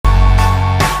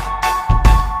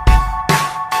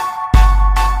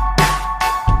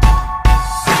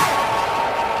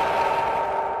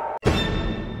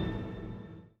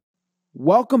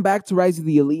Welcome back to Rise of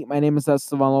the Elite. My name is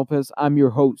Esteban Lopez. I'm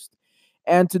your host.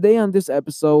 And today on this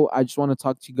episode, I just want to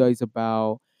talk to you guys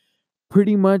about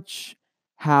pretty much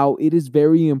how it is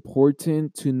very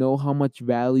important to know how much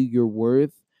value you're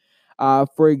worth.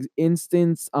 For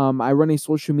instance, I run a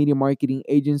social media marketing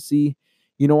agency.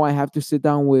 I have to sit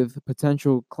down with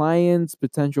potential clients,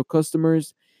 potential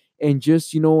customers, and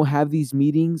just, have these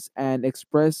meetings and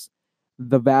express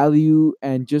the value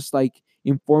and just like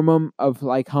inform them of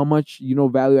like how much,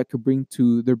 value I could bring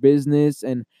to their business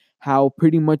and how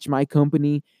pretty much my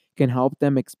company can help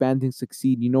them expand and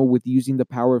succeed, with using the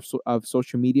power of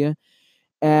social media.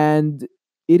 And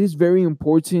it is very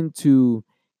important to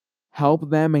help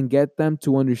them and get them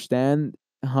to understand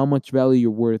how much value you're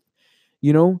worth.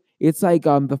 It's like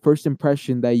the first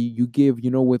impression that you give,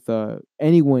 with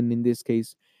anyone in this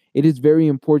case. It is very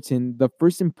important. The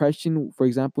first impression, for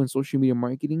example, in social media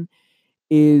marketing,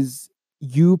 is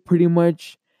you pretty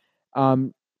much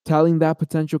um telling that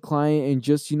potential client and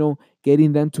just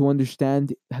getting them to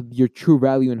understand your true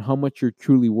value and how much you're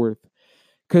truly worth.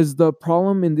 Because the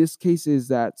problem in this case is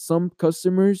that some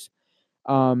customers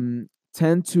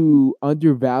tend to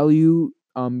undervalue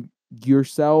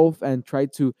yourself and try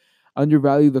to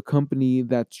undervalue the company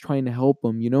that's trying to help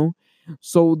them.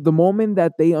 So the moment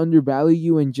that they undervalue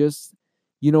you and just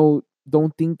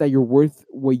don't think that you're worth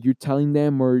what you're telling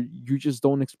them, or you just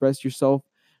don't express yourself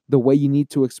the way you need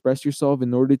to express yourself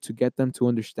in order to get them to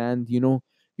understand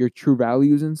your true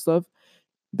values and stuff,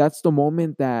 that's the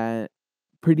moment that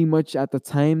pretty much at the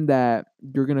time that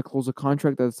you're going to close a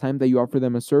contract, at the time that you offer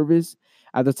them a service,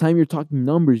 at the time you're talking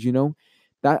numbers,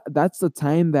 that's the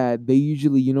time that they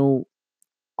usually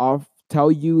off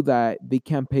tell you that they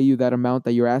can't pay you that amount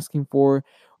that you're asking for,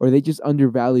 or they just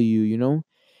undervalue you.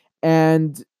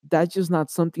 And that's just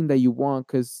not something that you want,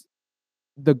 because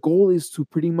the goal is to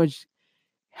pretty much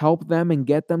help them and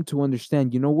get them to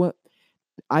understand, what,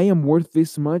 I am worth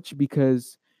this much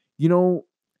because you know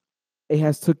it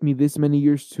has took me this many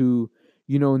years to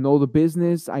know the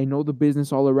business. I know the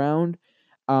business all around.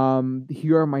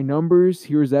 Here are my numbers,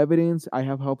 here's evidence. I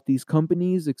have helped these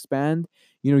companies expand,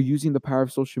 using the power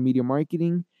of social media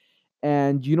marketing.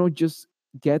 And just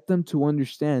get them to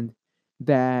understand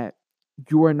that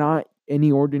you are not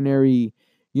any ordinary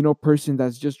person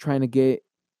that's just trying to get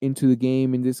into the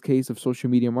game, in this case of social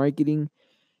media marketing.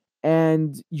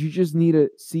 And you just need to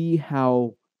see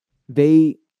how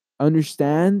they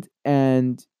understand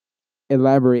and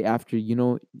elaborate after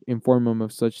inform them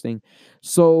of such thing.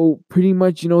 So pretty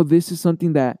much, this is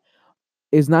something that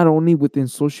is not only within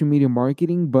social media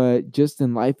marketing but just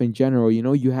in life in general.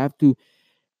 You have to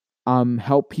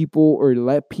help people or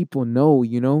let people know,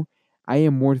 I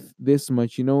am worth this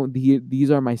much.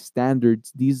 These are my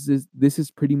standards. This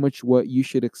is pretty much what you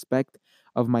should expect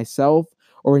of myself,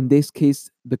 or in this case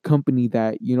the company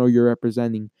that you're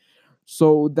representing.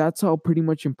 So that's how pretty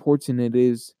much important it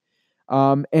is.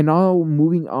 And now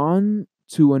moving on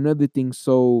to another thing.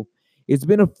 So it's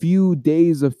been a few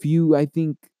days, a few, I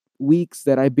think, weeks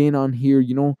that I've been on here,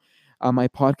 my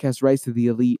podcast, Rise to the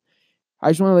Elite. I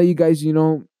just want to let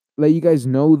you guys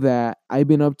know that I've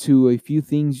been up to a few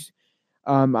things.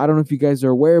 I don't know if you guys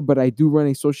are aware, but I do run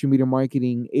a social media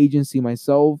marketing agency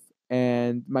myself.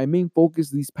 And my main focus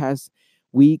these past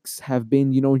weeks have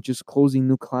been, just closing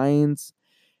new clients,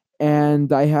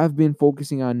 and I have been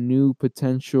focusing on new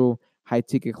potential high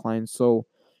ticket clients. So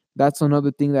that's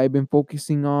another thing that I've been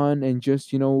focusing on, and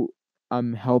just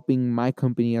I'm helping my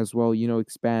company as well,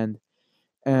 expand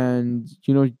and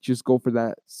just go for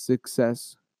that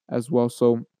success as well.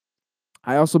 So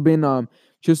I also been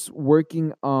just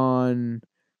working on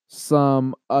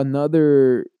some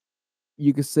another,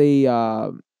 you could say,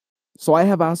 so I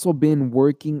have also been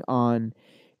working on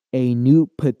a new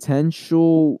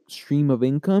potential stream of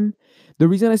income. The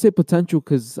reason I say potential,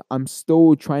 because I'm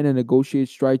still trying to negotiate,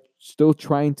 still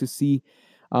trying to see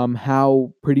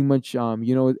how pretty much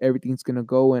everything's gonna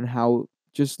go, and how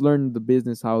just learn the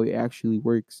business, how it actually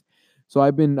works. So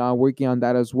I've been working on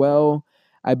that as well.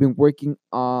 I've been working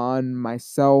on my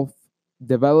self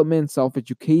development, self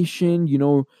education.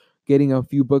 Getting a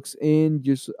few books in,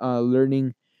 just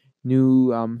learning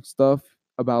new stuff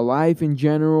about life in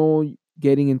general,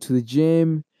 getting into the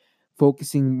gym,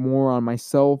 focusing more on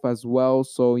myself as well.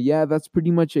 So yeah, that's pretty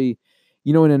much in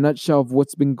a nutshell of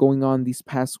what's been going on these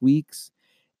past weeks.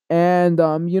 And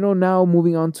now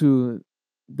moving on to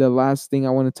the last thing I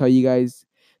want to tell you guys.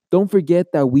 Don't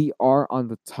forget that we are on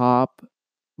the top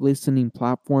listening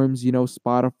platforms,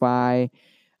 Spotify,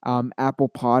 Apple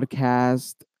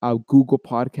Podcast, Google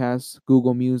Podcasts,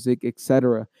 Google Music,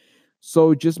 etc.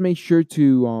 So just make sure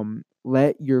to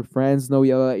let your friends know,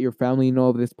 let your family know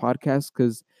of this podcast,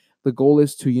 because the goal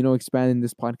is to, expand in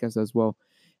this podcast as well.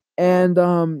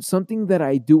 And something that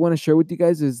I do want to share with you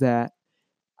guys is that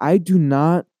I do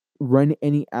not run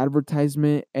any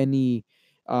advertisement,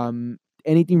 um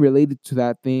anything related to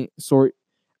that thing sort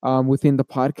within the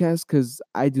podcast, because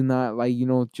I do not like,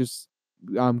 just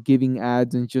giving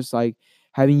ads and just like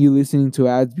having you listening to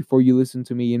ads before you listen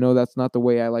to me. That's not the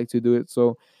way I like to do it.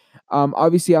 So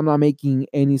obviously I'm not making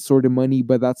any sort of money,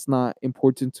 but that's not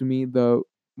important to me. The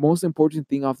most important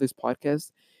thing off this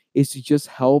podcast is to just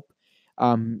help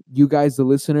you guys, the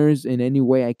listeners, in any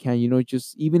way I can.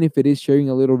 Just even if it is sharing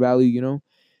a little value,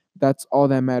 that's all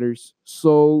that matters.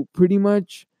 So pretty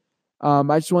much, I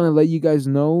just want to let you guys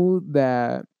know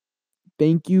that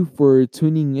thank you for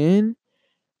tuning in,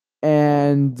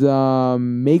 and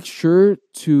make sure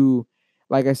to,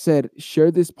 like I said,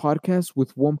 share this podcast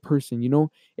with one person.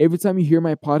 Every time you hear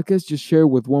my podcast, just share it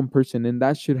with one person, and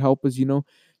that should help us,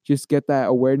 just get that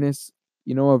awareness,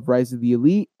 of Rise of the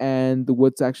Elite and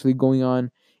what's actually going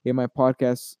on in my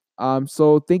podcast.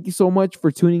 So thank you so much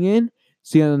for tuning in.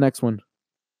 See you on the next one.